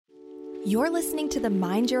You're listening to the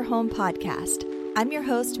Mind Your Home podcast. I'm your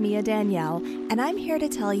host, Mia Danielle, and I'm here to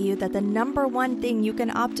tell you that the number one thing you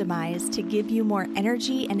can optimize to give you more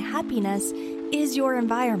energy and happiness is your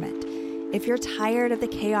environment. If you're tired of the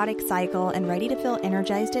chaotic cycle and ready to feel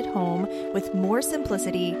energized at home with more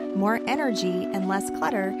simplicity, more energy, and less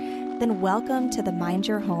clutter, then welcome to the Mind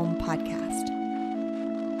Your Home podcast.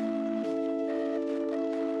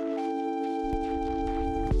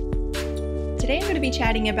 Today I'm going to be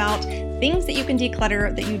chatting about things that you can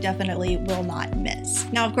declutter that you definitely will not miss.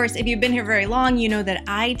 Now, of course, if you've been here very long, you know that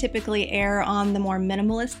I typically err on the more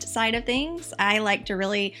minimalist side of things. I like to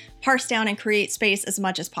really parse down and create space as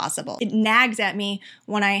much as possible. It nags at me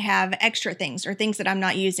when I have extra things or things that I'm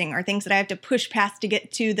not using or things that I have to push past to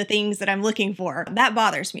get to the things that I'm looking for. That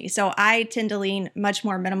bothers me. So I tend to lean much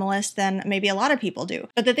more minimalist than maybe a lot of people do.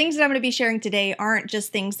 But the things that I'm going to be sharing today aren't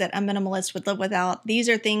just things that a minimalist would live without. These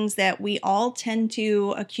are things that we all tend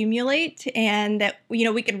to accumulate and that,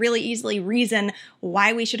 we could really easily reason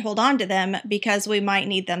why we should hold on to them because we might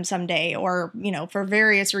need them someday or, for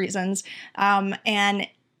various reasons. And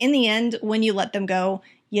in the end, when you let them go,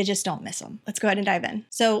 you just don't miss them. Let's go ahead and dive in.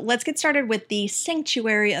 So let's get started with the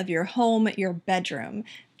sanctuary of your home, your bedroom.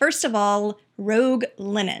 First of all, rogue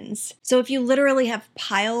linens. So if you literally have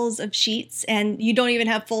piles of sheets and you don't even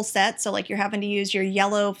have full sets, so like you're having to use your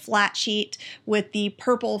yellow flat sheet with the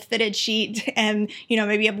purple fitted sheet and,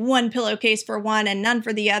 maybe you have one pillowcase for one and none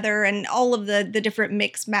for the other and all of the different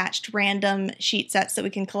mixed matched random sheet sets that we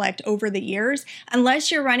can collect over the years.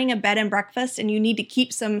 Unless you're running a bed and breakfast and you need to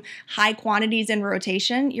keep some high quantities in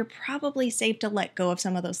rotation, you're probably safe to let go of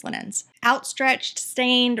some of those linens. Outstretched,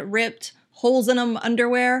 stained, ripped, holes in them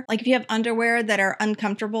underwear. Like if you have underwear that are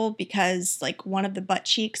uncomfortable because like one of the butt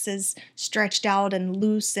cheeks is stretched out and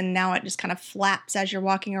loose and now it just kind of flaps as you're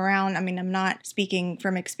walking around. I mean, I'm not speaking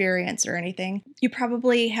from experience or anything. You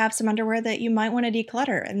probably have some underwear that you might want to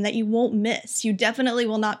declutter and that you won't miss. You definitely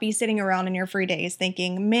will not be sitting around in your free days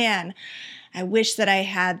thinking, man, I wish that I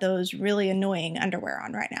had those really annoying underwear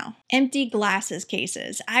on right now. Empty glasses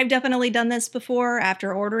cases. I've definitely done this before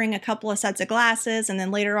after ordering a couple of sets of glasses and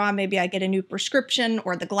then later on maybe I get a new prescription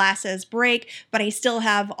or the glasses break, but I still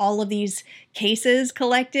have all of these cases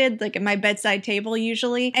collected like at my bedside table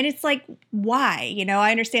usually. And it's like, why?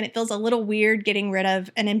 I understand it feels a little weird getting rid of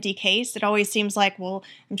an empty case. It always seems like, well,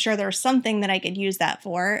 I'm sure there's something that I could use that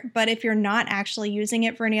for. But if you're not actually using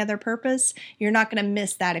it for any other purpose, you're not going to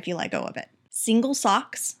miss that if you let go of it. Single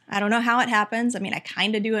socks. I don't know how it happens. I mean, I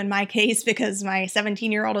kind of do in my case because my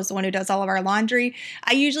 17-year-old is the one who does all of our laundry.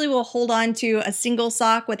 I usually will hold on to a single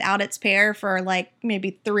sock without its pair for like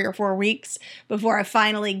maybe 3 or 4 weeks before I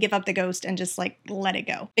finally give up the ghost and just like let it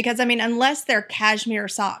go. Because I mean, unless they're cashmere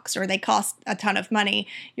socks or they cost a ton of money,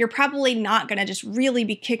 you're probably not going to just really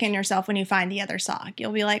be kicking yourself when you find the other sock.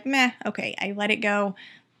 You'll be like, meh, okay, I let it go.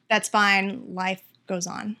 That's fine. Life goes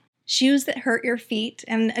on. Shoes that hurt your feet.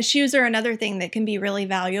 And shoes are another thing that can be really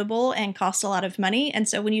valuable and cost a lot of money. And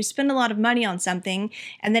so when you spend a lot of money on something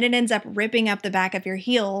and then it ends up ripping up the back of your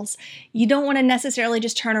heels, you don't want to necessarily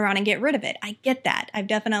just turn around and get rid of it. I get that. I've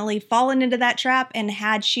definitely fallen into that trap and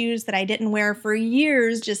had shoes that I didn't wear for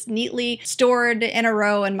years just neatly stored in a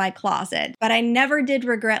row in my closet. But I never did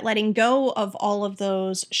regret letting go of all of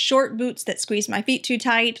those short boots that squeezed my feet too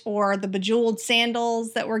tight or the bejeweled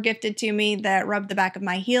sandals that were gifted to me that rubbed the back of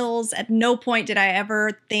my heels. At no point did I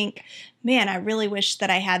ever think, man, I really wish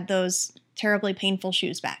that I had those terribly painful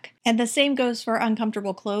shoes back. And the same goes for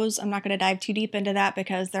uncomfortable clothes. I'm not going to dive too deep into that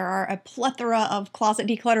because there are a plethora of closet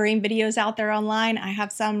decluttering videos out there online. I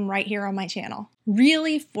have some right here on my channel.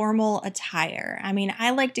 Really formal attire. I mean,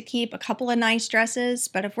 I like to keep a couple of nice dresses,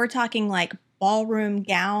 but if we're talking like ballroom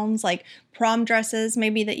gowns, like prom dresses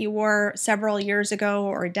maybe that you wore several years ago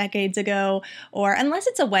or decades ago, or unless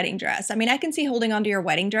it's a wedding dress. I mean, I can see holding onto your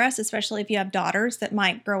wedding dress, especially if you have daughters that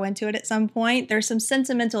might grow into it at some point. There's some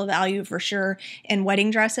sentimental value for sure in wedding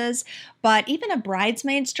dresses, but even a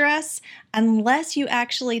bridesmaid's dress, unless you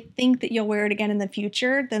actually think that you'll wear it again in the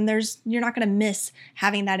future, then you're not going to miss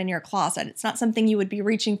having that in your closet. It's not something you would be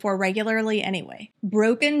reaching for regularly anyway.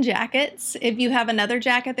 Broken jackets. If you have another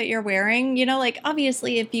jacket that you're wearing, like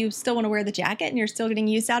obviously if you still want to wear the jacket and you're still getting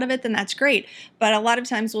use out of it, then that's great. But a lot of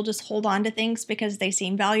times we'll just hold on to things because they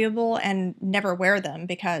seem valuable and never wear them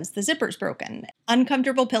because the zipper's broken.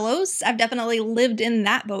 Uncomfortable pillows. I've definitely lived in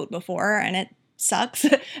that boat before and it sucks.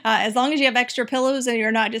 As long as you have extra pillows and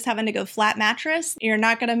you're not just having to go flat mattress, you're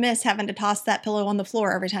not going to miss having to toss that pillow on the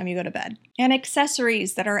floor every time you go to bed. And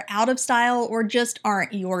accessories that are out of style or just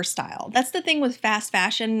aren't your style. That's the thing with fast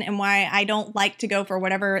fashion and why I don't like to go for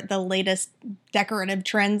whatever the latest decorative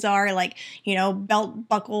trends are, like, belt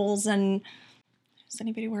buckles and Does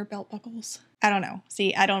anybody wear belt buckles? I don't know.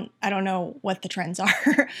 See, I don't know what the trends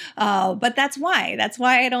are, but that's why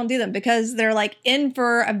I don't do them, because they're like in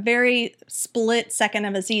for a very split second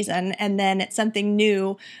of a season, and then it's something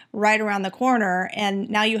new right around the corner, and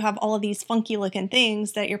now you have all of these funky looking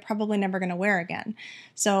things that you're probably never going to wear again.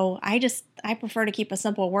 So I prefer to keep a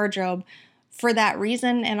simple wardrobe for that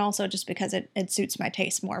reason, and also just because it suits my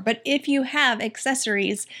taste more. But if you have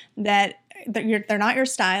accessories that they're not your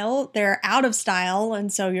style, they're out of style,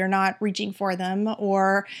 and so you're not reaching for them,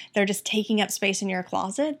 or they're just taking up space in your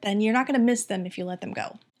closet, then you're not going to miss them if you let them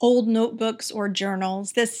go. Old notebooks or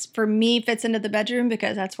journals. This, for me, fits into the bedroom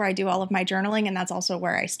because that's where I do all of my journaling, and that's also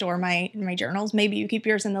where I store my journals. Maybe you keep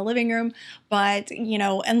yours in the living room, but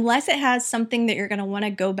unless it has something that you're going to want to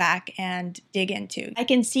go back and dig into. I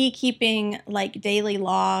can see keeping like daily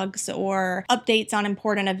logs or updates on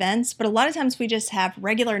important events, but a lot of times we just have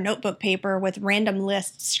regular notebook paper with random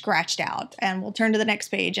lists scratched out, and we'll turn to the next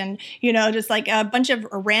page, and just like a bunch of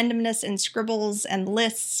randomness and scribbles and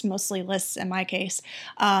lists, mostly lists in my case.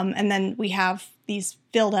 And then we have these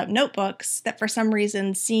filled up notebooks that for some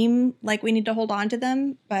reason seem like we need to hold on to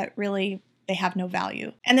them, but really they have no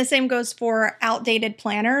value. And the same goes for outdated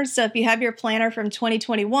planners. So if you have your planner from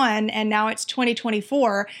 2021 and now it's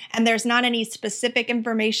 2024 and there's not any specific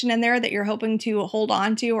information in there that you're hoping to hold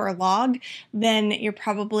on to or log, then you're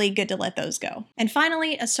probably good to let those go. And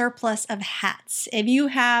finally, a surplus of hats. If you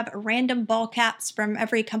have random ball caps from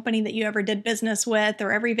every company that you ever did business with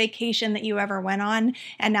or every vacation that you ever went on,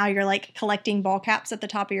 and now you're like collecting ball caps at the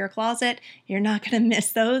top of your closet, you're not going to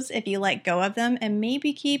miss those if you let go of them and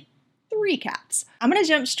maybe keep 3 caps. I'm going to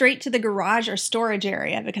jump straight to the garage or storage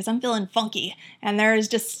area because I'm feeling funky and there's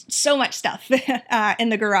just so much stuff in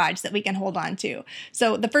the garage that we can hold on to.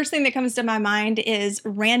 So the first thing that comes to my mind is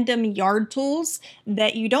random yard tools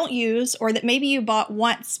that you don't use or that maybe you bought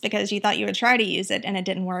once because you thought you would try to use it and it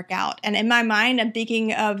didn't work out. And in my mind, I'm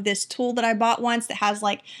thinking of this tool that I bought once that has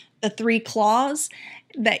like the 3 claws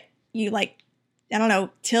that you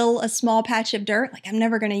till a small patch of dirt. Like I'm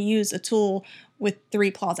never going to use a tool with 3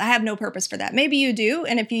 claws. I have no purpose for that. Maybe you do,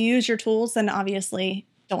 and if you use your tools, then obviously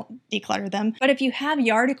don't declutter them. But if you have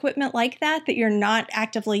yard equipment like that you're not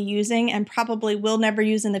actively using and probably will never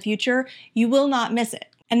use in the future, you will not miss it.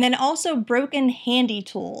 And then also broken handy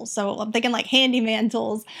tools. So I'm thinking like handyman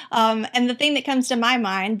tools. And the thing that comes to my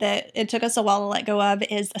mind that it took us a while to let go of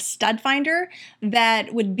is a stud finder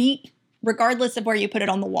that would beep regardless of where you put it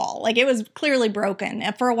on the wall. Like it was clearly broken.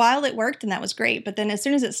 And for a while it worked and that was great. But then as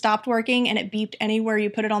soon as it stopped working and it beeped anywhere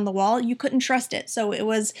you put it on the wall, you couldn't trust it. So it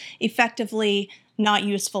was effectively not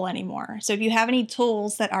useful anymore. So if you have any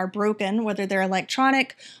tools that are broken, whether they're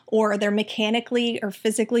electronic or they're mechanically or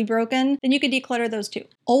physically broken, then you could declutter those too.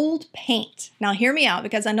 Old paint. Now hear me out,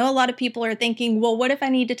 because I know a lot of people are thinking, well, what if I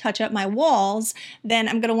need to touch up my walls? Then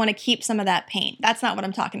I'm going to want to keep some of that paint. That's not what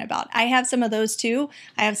I'm talking about. I have some of those too.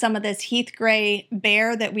 I have some of this Heath Gray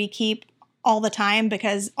Bear that we keep all the time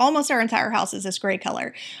because almost our entire house is this gray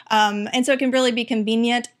color. And so it can really be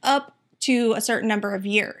convenient up to a certain number of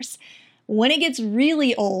years. When it gets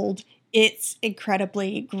really old, it's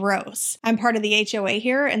incredibly gross. I'm part of the HOA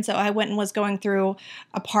here, and so I went and was going through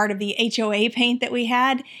a part of the HOA paint that we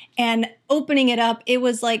had, and opening it up, it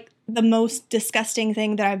was like the most disgusting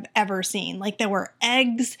thing that I've ever seen. Like there were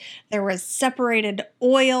eggs, there was separated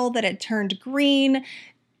oil that had turned green.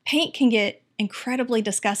 Paint can get incredibly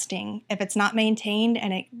disgusting if it's not maintained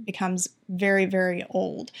and it becomes very, very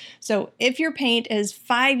old. So if your paint is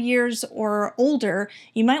 5 years or older,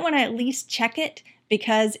 you might want to at least check it,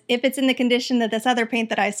 because if it's in the condition that this other paint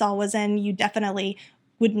that I saw was in, you definitely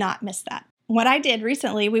would not miss that. What I did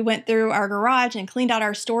recently, we went through our garage and cleaned out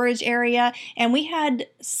our storage area, and we had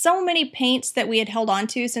so many paints that we had held on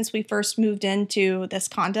to since we first moved into this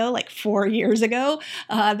condo like 4 years ago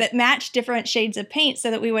that matched different shades of paint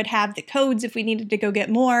so that we would have the codes if we needed to go get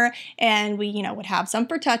more, and we would have some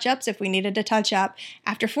for touch-ups if we needed to touch up.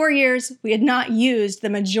 After 4 years, we had not used the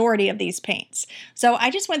majority of these paints. So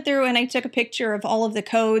I just went through and I took a picture of all of the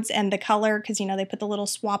codes and the color, because they put the little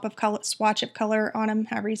swatch of color on them,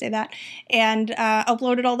 however you say that, and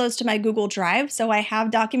uploaded all those to my Google Drive. So I have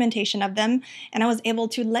documentation of them, and I was able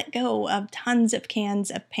to let go of tons of cans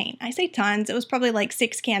of paint. I say tons, it was probably like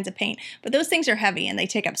 6 cans of paint, but those things are heavy and they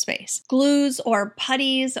take up space. Glues or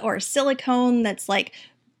putties or silicone that's like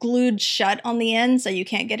glued shut on the end so you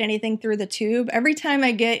can't get anything through the tube. Every time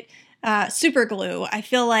I get super glue, I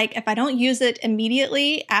feel like if I don't use it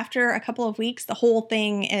immediately, after a couple of weeks, the whole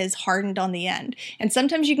thing is hardened on the end. And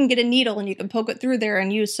sometimes you can get a needle and you can poke it through there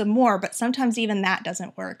and use some more, but sometimes even that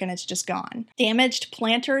doesn't work and it's just gone. Damaged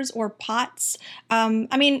planters or pots.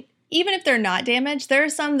 Even if they're not damaged, there are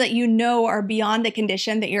some that you know are beyond the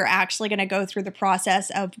condition that you're actually going to go through the process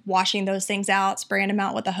of washing those things out, spraying them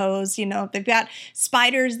out with a hose. You know, if they've got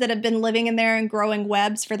spiders that have been living in there and growing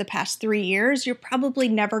webs for the past 3 years, you're probably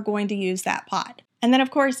never going to use that pot. And then,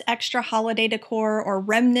 of course, extra holiday decor or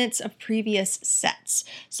remnants of previous sets.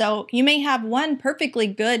 So you may have one perfectly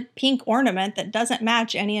good pink ornament that doesn't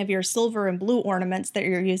match any of your silver and blue ornaments that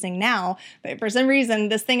you're using now, but for some reason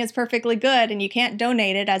this thing is perfectly good and you can't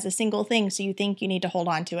donate it as a single thing, so you think you need to hold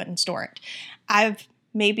on to it and store it. I've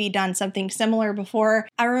maybe done something similar before.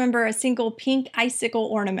 I remember a single pink icicle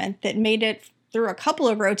ornament that made it through a couple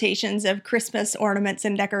of rotations of Christmas ornaments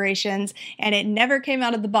and decorations, and it never came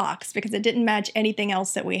out of the box because it didn't match anything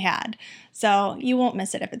else that we had. So you won't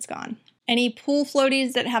miss it if it's gone. Any pool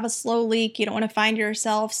floaties that have a slow leak, you don't want to find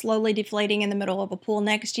yourself slowly deflating in the middle of a pool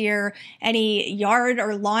next year. Any yard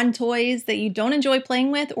or lawn toys that you don't enjoy playing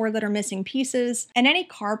with or that are missing pieces. And any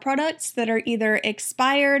car products that are either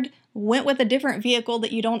expired, went with a different vehicle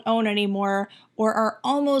that you don't own anymore, or are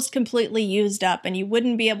almost completely used up and you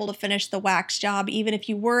wouldn't be able to finish the wax job even if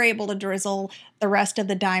you were able to drizzle the rest of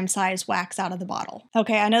the dime size wax out of the bottle.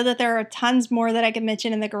 Okay, I know that there are tons more that I could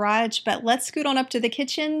mention in the garage, but let's scoot on up to the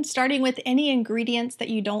kitchen, starting with any ingredients that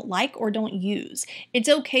you don't like or don't use. It's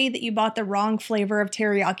okay that you bought the wrong flavor of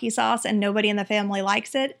teriyaki sauce and nobody in the family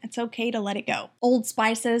likes it. It's okay to let it go. Old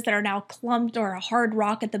spices that are now clumped or a hard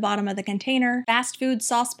rock at the bottom of the container, fast food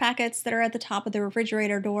sauce packets that are at the top of the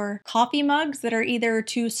refrigerator door, coffee mugs that are either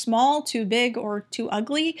too small, too big, or too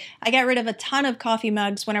ugly. I got rid of a ton of coffee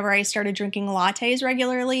mugs whenever I started drinking lattes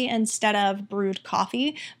regularly instead of brewed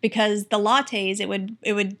coffee, because the lattes,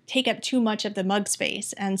 it would take up too much of the mug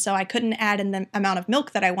space, and so I couldn't add in the amount of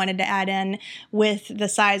milk that I wanted to add in with the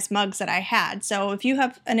size mugs that I had. So if you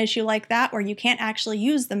have an issue like that where you can't actually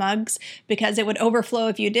use the mugs because it would overflow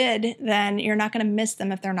if you did, then you're not going to miss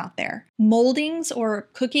them if they're not there. Moldings or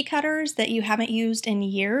cookie cutters that you haven't used in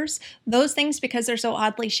years, those things, because they're so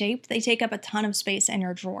oddly shaped, they take up a ton of space in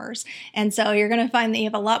your drawers. And so you're going to find that you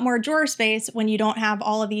have a lot more drawer space when you don't have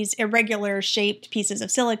all of these irregular shaped pieces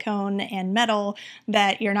of silicone and metal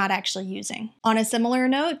that you're not actually using. On a similar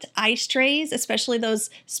note, ice trays, especially those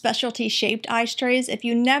specialty shaped ice trays, if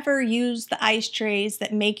you never use the ice trays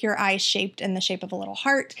that make your ice shaped in the shape of a little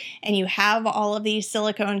heart and you have all of these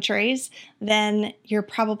silicone trays, then you're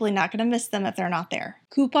probably not going to miss them if they're not there.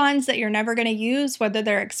 Coupons that you're never going to use, whether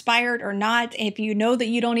they're expired or not. If you know that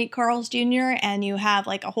you don't eat Carl's Jr. and you have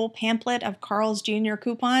like a whole pamphlet of Carl's Jr.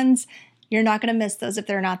 coupons, you're not going to miss those if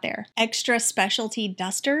they're not there. Extra specialty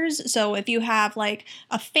dusters. So if you have like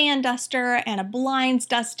a fan duster and a blinds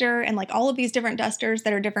duster and like all of these different dusters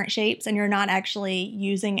that are different shapes and you're not actually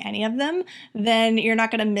using any of them, then you're not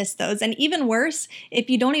going to miss those. And even worse, if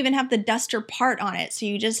you don't even have the duster part on it, so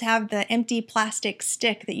you just have the empty plastic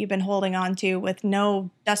stick that you've been holding on to with no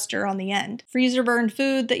duster on the end. Freezer burned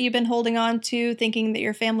food that you've been holding on to, thinking that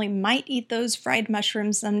your family might eat those fried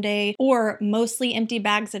mushrooms someday, or mostly empty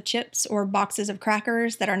bags of chips or boxes of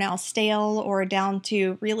crackers that are now stale or down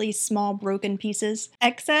to really small broken pieces.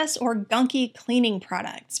 Excess or gunky cleaning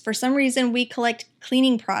products. For some reason, we collect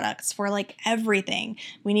cleaning products for like everything.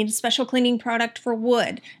 We need a special cleaning product for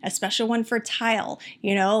wood, a special one for tile,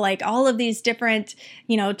 like all of these different,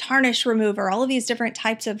 tarnish remover, all of these different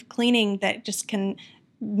types of cleaning that just can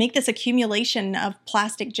make this accumulation of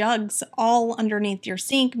plastic jugs all underneath your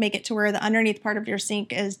sink, make it to where the underneath part of your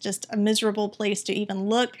sink is just a miserable place to even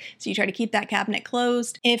look, so you try to keep that cabinet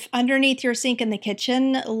closed. If underneath your sink in the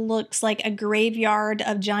kitchen looks like a graveyard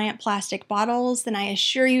of giant plastic bottles, then I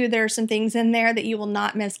assure you there are some things in there that you will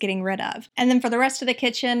not miss getting rid of. And then for the rest of the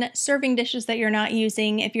kitchen, serving dishes that you're not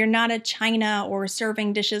using. If you're not a china or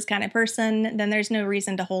serving dishes kind of person, then there's no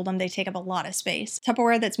reason to hold them. They take up a lot of space.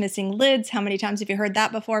 Tupperware that's missing lids. How many times have you heard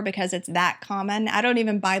that before? Because it's that common. I don't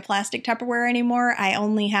even buy plastic Tupperware anymore. I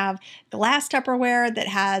only have glass Tupperware that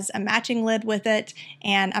has a matching lid with it,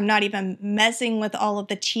 and I'm not even messing with all of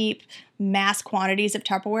the cheap mass quantities of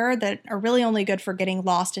Tupperware that are really only good for getting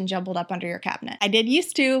lost and jumbled up under your cabinet. I did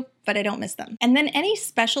used to, but I don't miss them. And then any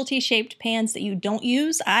specialty shaped pans that you don't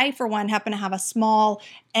use. I, for one, happen to have a small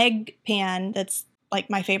egg pan that's like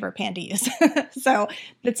my favorite pan to use. So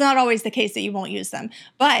it's not always the case that you won't use them.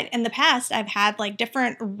 But in the past, I've had like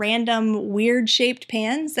different random weird shaped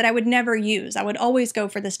pans that I would never use. I would always go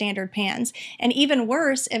for the standard pans. And even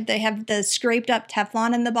worse, if they have the scraped up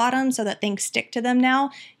Teflon in the bottom so that things stick to them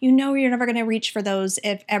now, you're never going to reach for those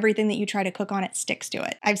if everything that you try to cook on it sticks to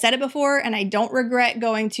it. I've said it before, and I don't regret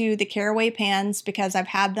going to the Caraway pans because I've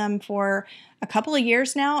had them for a couple of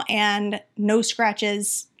years now and no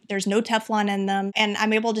scratches There's no Teflon in them. And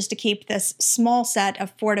I'm able just to keep this small set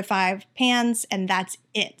of 4 to 5 pans, and that's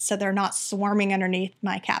it. So they're not swarming underneath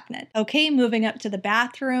my cabinet. Okay, moving up to the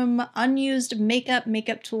bathroom, unused makeup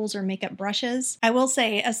tools, or makeup brushes. I will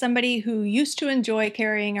say, as somebody who used to enjoy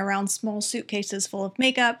carrying around small suitcases full of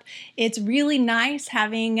makeup, it's really nice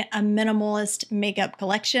having a minimalist makeup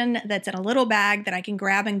collection that's in a little bag that I can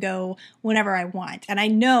grab and go whenever I want. And I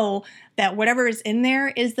know that whatever is in there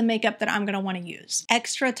is the makeup that I'm going to want to use.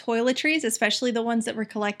 Extra toiletries, especially the ones that were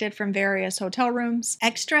collected from various hotel rooms.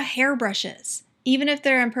 Extra hairbrushes. Even if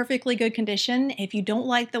they're in perfectly good condition, if you don't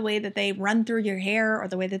like the way that they run through your hair or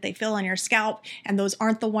the way that they feel on your scalp, and those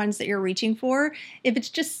aren't the ones that you're reaching for, if it's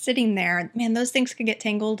just sitting there, man, those things can get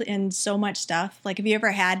tangled in so much stuff. Like, have you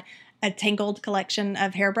ever had a tangled collection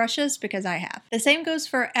of hairbrushes? Because I have. The same goes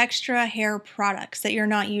for extra hair products that you're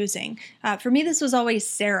not using. For me, this was always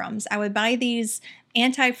serums. I would buy these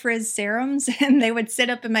anti-frizz serums and they would sit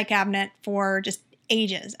up in my cabinet for just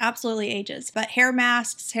ages, absolutely ages. But hair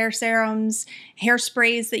masks, hair serums, hair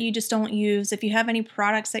sprays that you just don't use, if you have any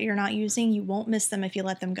products that you're not using, you won't miss them if you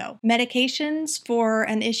let them go. Medications for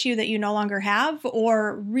an issue that you no longer have,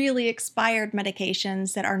 or really expired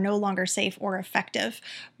medications that are no longer safe or effective.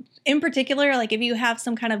 In particular, like if you have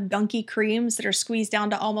some kind of gunky creams that are squeezed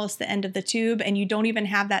down to almost the end of the tube and you don't even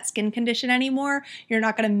have that skin condition anymore, you're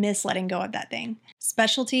not going to miss letting go of that thing.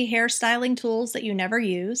 Specialty hair styling tools that you never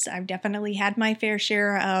use. I've definitely had my fair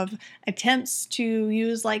share of attempts to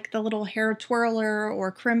use like the little hair twirler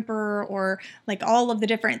or crimper or like all of the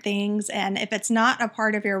different things. And if it's not a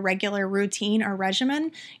part of your regular routine or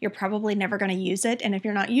regimen, you're probably never going to use it. And if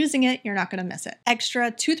you're not using it, you're not going to miss it.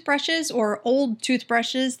 Extra toothbrushes or old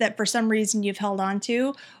toothbrushes that for some reason you've held on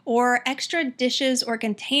to, or extra dishes or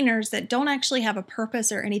containers that don't actually have a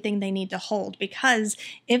purpose or anything they need to hold, because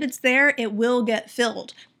if it's there, it will get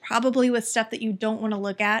filled, probably with stuff that you don't want to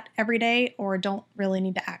look at every day or don't really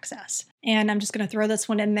need to access. And I'm just going to throw this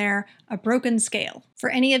one in there, a broken scale.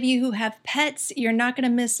 For any of you who have pets, you're not going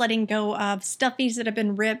to miss letting go of stuffies that have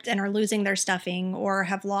been ripped and are losing their stuffing, or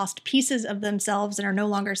have lost pieces of themselves and are no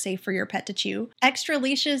longer safe for your pet to chew. Extra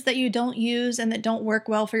leashes that you don't use and that don't work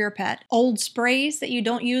well for your pet. Old sprays that you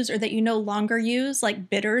don't use or that you no longer use, like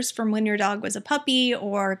bitters from when your dog was a puppy,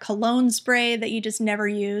 or cologne spray that you just never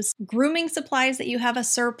use. Grooming supplies that you have a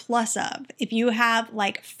surplus of. If you have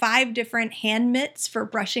like 5 different hand mitts for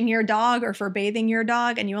brushing your dog or for bathing your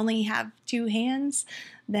dog and you only have 2 hands,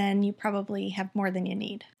 then you probably have more than you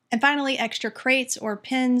need. And finally, extra crates or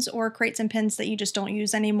pins, or crates and pins that you just don't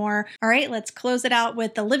use anymore. All right, let's close it out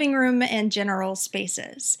with the living room and general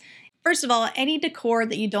spaces. First of all, any decor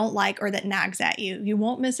that you don't like or that nags at you, you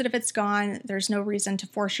won't miss it if it's gone. There's no reason to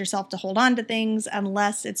force yourself to hold on to things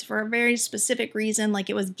unless it's for a very specific reason, like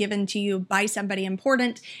it was given to you by somebody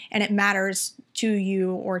important and it matters to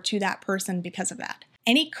you or to that person because of that.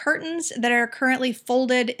 Any curtains that are currently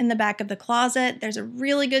folded in the back of the closet, there's a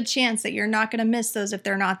really good chance that you're not going to miss those if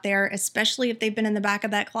they're not there, especially if they've been in the back of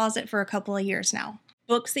that closet for a couple of years now.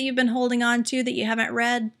 Books that you've been holding on to that you haven't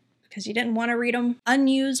read because you didn't want to read them.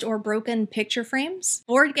 Unused or broken picture frames.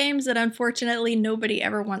 Board games that unfortunately nobody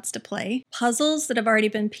ever wants to play. Puzzles that have already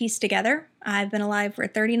been pieced together. I've been alive for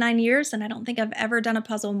 39 years and I don't think I've ever done a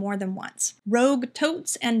puzzle more than once. Rogue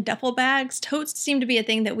totes and duffel bags. Totes seem to be a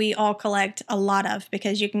thing that we all collect a lot of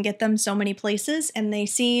because you can get them so many places and they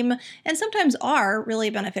seem, and sometimes are, really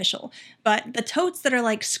beneficial. But the totes that are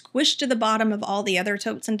like squished to the bottom of all the other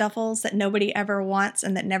totes and duffels that nobody ever wants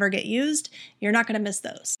and that never get used, you're not going to miss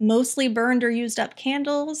those. Mostly burned or used up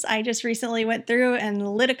candles. I just recently went through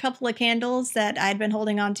and lit a couple of candles that I'd been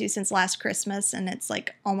holding on to since last Christmas, and it's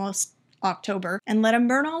like almost October, and let them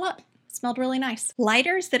burn all up. It smelled really nice.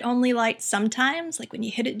 Lighters that only light sometimes, like when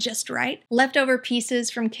you hit it just right. Leftover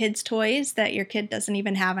pieces from kids' toys that your kid doesn't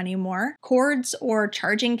even have anymore. Cords or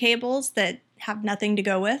charging cables that have nothing to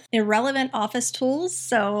go with. Irrelevant office tools.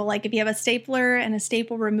 So like if you have a stapler and a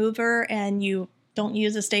staple remover and you don't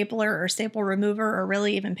use a stapler or staple remover or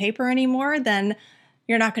really even paper anymore, then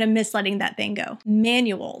you're not going to miss letting that thing go.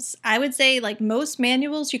 Manuals. I would say like most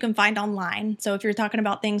manuals you can find online. So if you're talking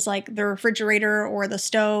about things like the refrigerator or the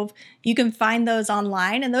stove, you can find those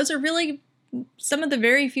online. And those are really some of the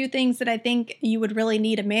very few things that I think you would really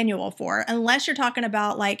need a manual for, unless you're talking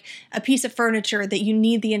about like a piece of furniture that you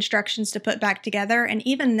need the instructions to put back together. And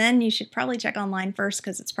even then you should probably check online first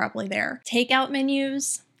because it's probably there. Takeout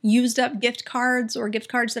menus. used up gift cards or gift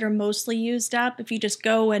cards that are mostly used up. If you just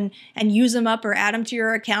go and use them up or add them to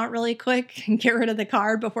your account really quick and get rid of the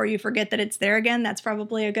card before you forget that it's there again, that's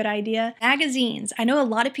probably a good idea. Magazines. I know a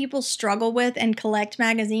lot of people struggle with and collect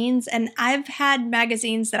magazines, and I've had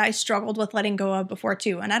magazines that I struggled with letting go of before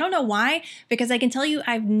too. And I don't know why, because I can tell you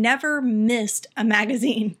I've never missed a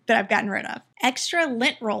magazine that I've gotten rid of. Extra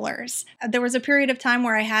lint rollers. There was a period of time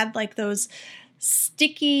where I had like those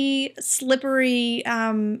sticky, slippery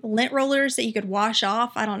lint rollers that you could wash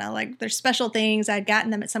off. I don't know, like there's special things. I'd gotten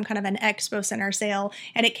them at some kind of an expo center sale,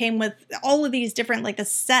 and it came with all of these different, like a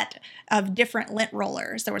set of different lint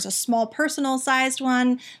rollers. There was a small personal sized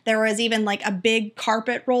one. There was even like a big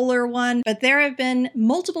carpet roller one. But there have been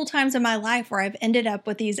multiple times in my life where I've ended up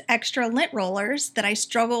with these extra lint rollers that I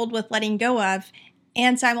struggled with letting go of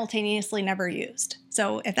and simultaneously never used.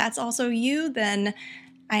 So if that's also you, then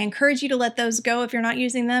I encourage you to let those go if you're not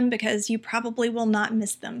using them, because you probably will not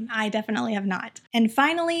miss them. I definitely have not. And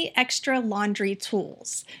finally, extra laundry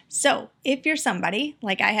tools. So if you're somebody,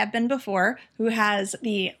 like I have been before, who has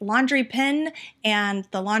the laundry pen and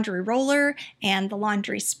the laundry roller and the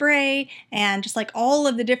laundry spray and just like all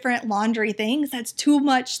of the different laundry things, that's too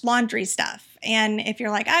much laundry stuff. And if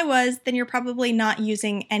you're like I was, then you're probably not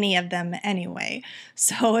using any of them anyway.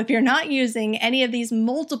 So if you're not using any of these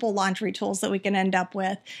multiple laundry tools that we can end up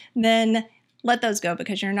with, then let those go,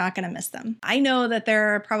 because you're not going to miss them. I know that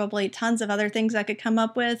there are probably tons of other things I could come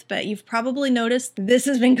up with, but you've probably noticed this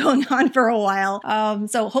has been going on for a while.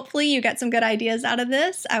 So hopefully you got some good ideas out of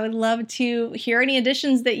this. I would love to hear any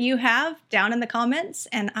additions that you have down in the comments,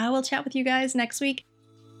 and I will chat with you guys next week.